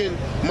taken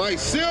my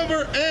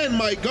silver and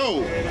my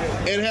gold,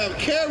 and have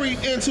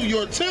carried into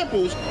your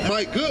temples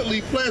my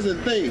goodly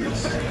pleasant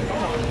things.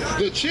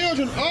 The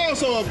children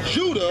also of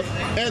Judah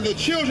and the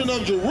children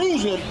of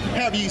Jerusalem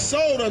have ye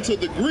sold unto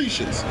the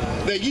Grecians,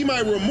 that ye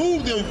might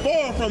remove them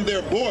far from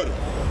their border.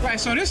 Right,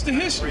 so this is the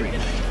history.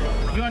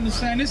 You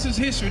understand? This is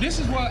history. This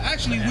is what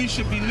actually we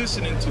should be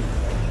listening to.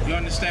 You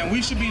understand?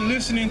 We should be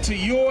listening to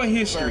your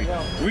history.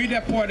 Read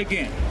that part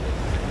again.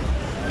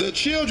 The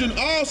children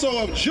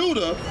also of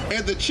Judah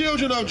and the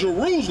children of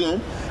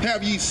Jerusalem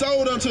have ye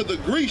sold unto the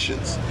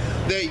Grecians,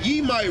 that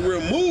ye might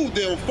remove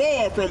them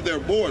far from their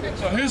border.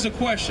 So here's a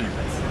question.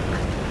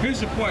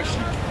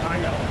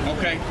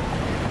 Okay.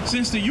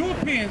 Since the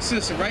European,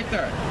 sister, right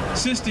there,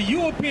 since the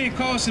European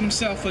calls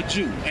himself a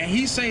Jew and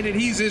he say that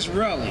he's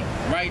Israeli,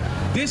 right?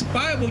 This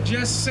Bible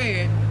just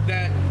said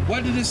that.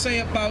 What did it say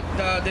about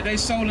that they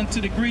sold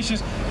into the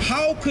Grecians?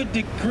 How could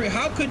the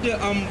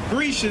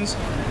Grecians?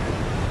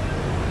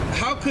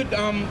 How could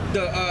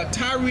the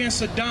Tyre and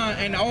Sidon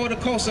and all the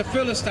coast of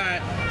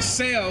Philistine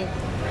sell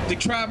the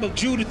tribe of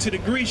Judah to the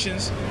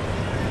Grecians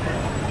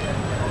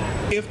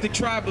if the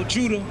tribe of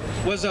Judah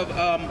was of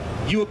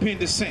European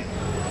descent?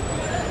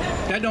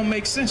 That don't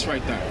make sense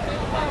right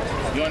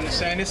there. You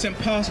understand? It's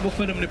impossible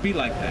for them to be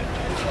like that.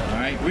 All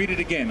right, read it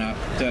again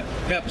to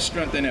help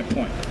strengthen that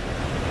point.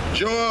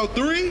 Joel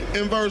 3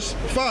 and verse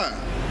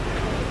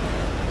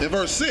 5. In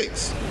verse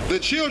 6. The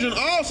children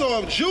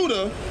also of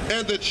Judah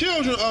and the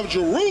children of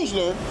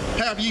Jerusalem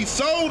have ye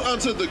sold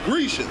unto the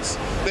Grecians,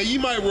 that ye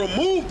might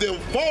remove them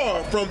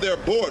far from their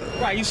border.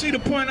 Right, you see the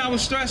point I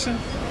was stressing?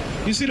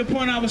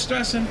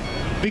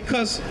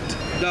 Because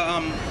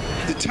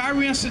the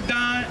Tyre and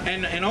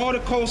Sidon and all the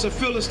coasts of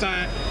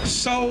Philistine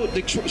sold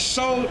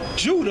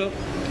Judah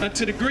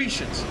unto the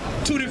Grecians.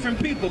 Two different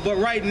people, but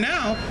right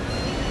now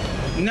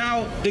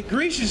the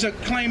Grecians are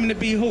claiming to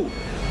be who?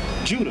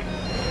 Judah.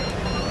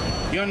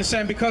 You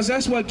understand? Because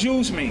that's what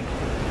Jews mean.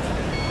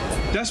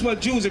 That's what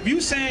Jews, if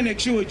you're saying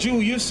that you're a Jew,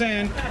 you're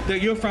saying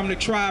that you're from the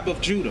tribe of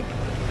Judah.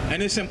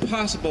 And it's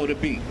impossible to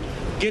be.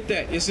 Get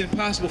that. It's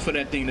impossible for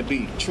that thing to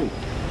be true.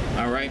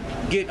 All right?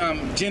 Get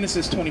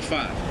Genesis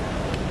 25.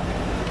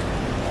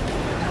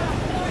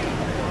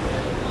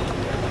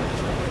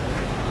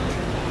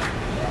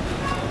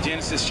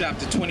 Genesis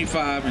chapter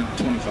 25 and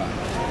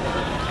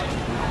 25.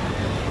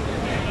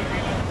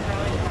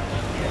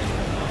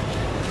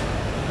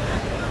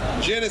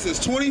 Genesis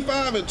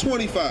 25 and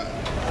 25.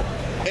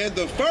 And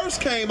the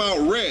first came out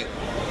red,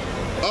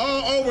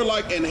 all over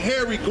like an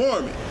hairy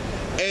garment,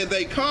 and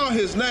they call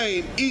his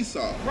name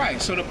Esau.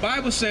 Right, so the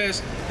Bible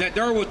says that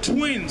there were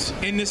twins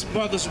in this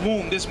mother's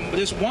womb. This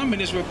woman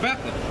is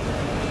Rebecca.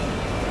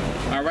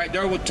 All right,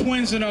 there were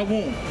twins in her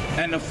womb.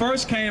 And the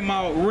first came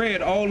out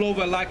red all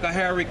over like a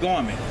hairy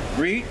garment.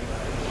 Read.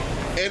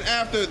 And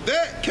after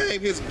that came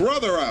his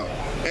brother out,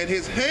 and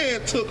his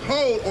hand took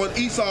hold on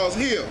Esau's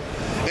heel,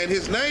 and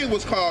his name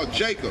was called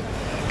Jacob.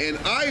 And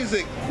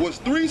Isaac was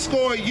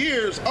 80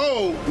 years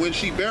old when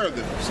she bare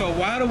them. So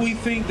why do we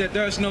think that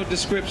there's no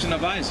description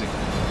of Isaac?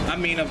 I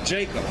mean of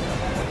Jacob.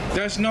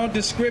 There's no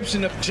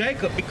description of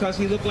Jacob because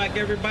he looked like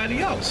everybody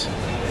else.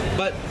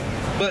 But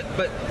But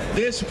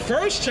this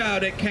first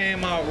child that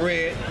came out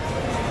red,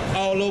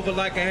 all over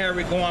like a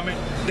hairy garment,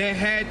 there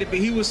had to be,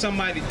 he was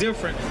somebody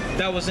different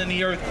that was in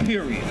the earth,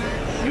 period.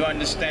 You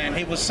understand?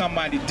 He was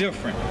somebody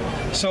different.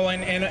 So,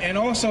 and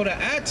also to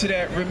add to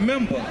that,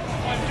 remember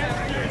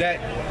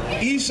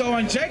that Esau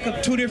and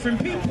Jacob, two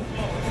different people.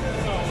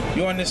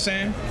 You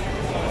understand?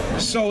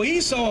 So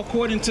Esau,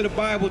 according to the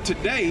Bible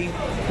today,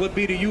 would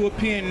be the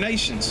European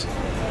nations.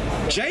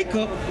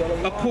 Jacob,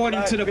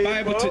 according to the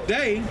Bible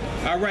today,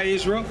 all right,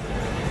 Israel,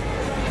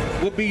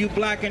 would be you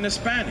black and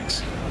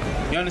Hispanics.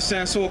 You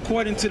understand? So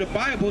according to the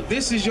Bible,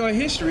 this is your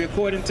history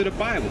according to the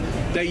Bible,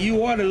 that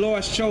you are the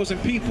Lord's chosen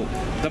people.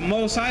 The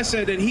Most High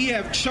said that he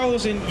have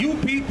chosen you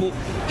people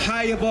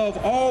high above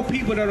all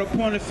people that are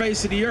upon the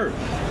face of the earth.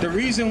 The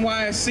reason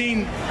why it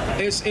seems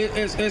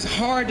it's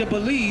hard to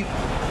believe,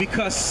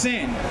 because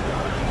sin.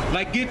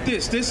 Like, get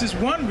this. This is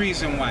one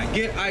reason why.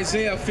 Get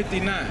Isaiah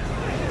 59.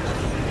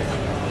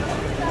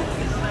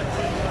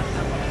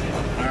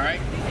 All right?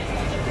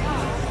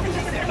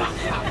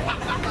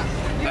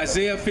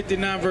 Isaiah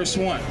 59 verse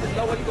 1.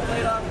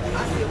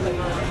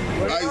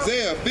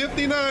 Isaiah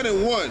 59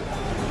 and 1.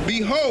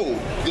 Behold,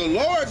 the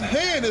Lord's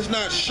hand is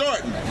not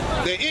shortened,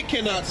 that it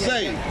cannot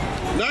save,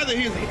 neither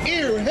his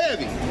ear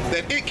heavy,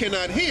 that it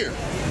cannot hear.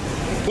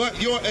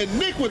 But your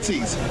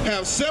iniquities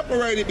have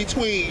separated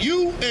between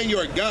you and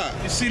your God.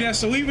 You see that?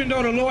 So even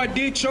though the Lord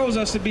did chose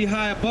us to be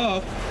high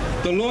above,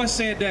 the Lord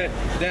said that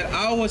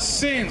our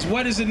sins,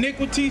 what is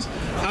iniquities?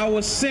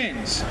 Our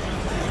sins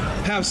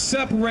have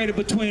separated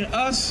between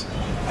us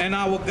and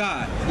our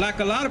God. Like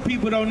a lot of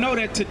people don't know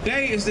that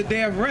today is the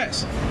day of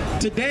rest.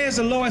 Today is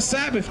the Lord's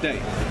Sabbath day.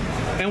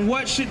 And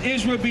what should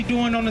Israel be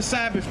doing on the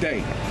Sabbath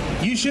day?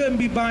 You shouldn't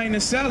be buying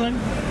and selling.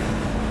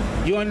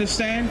 You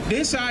understand?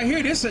 This out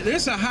here,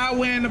 this a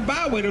highway and a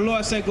byway. The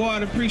Lord said, go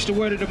out and preach the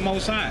word of the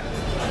Most High.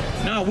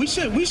 No,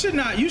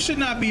 you should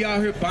not be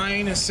out here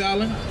buying and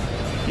selling.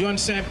 You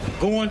understand?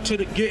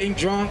 Getting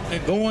drunk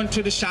and going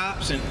to the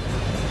shops and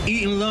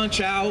eating lunch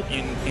out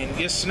and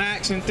get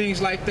snacks and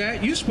things like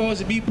that. You're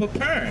supposed to be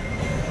preparing.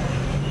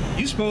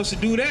 You're supposed to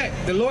do that.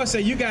 The Lord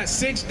said you got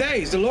 6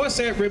 days. The Lord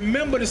said,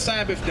 remember the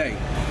Sabbath day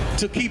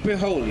to keep it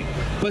holy.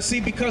 But see,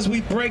 because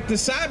we break the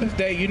Sabbath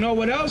day, you know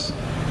what else?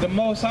 The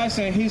Most High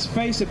said his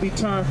face would be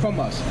turned from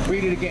us.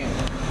 Read it again.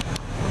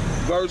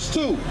 Verse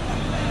 2.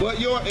 But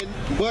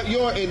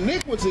your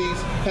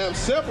iniquities have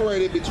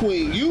separated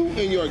between you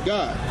and your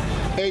God,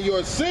 and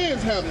your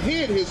sins have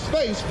hid his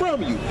face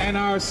from you. And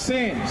our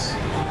sins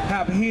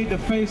have hid the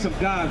face of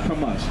God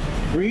from us.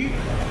 Read.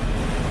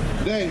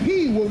 That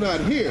he will not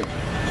hear,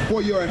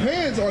 for your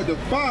hands are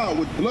defiled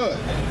with blood,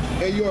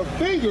 and your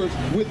fingers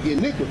with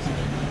iniquity.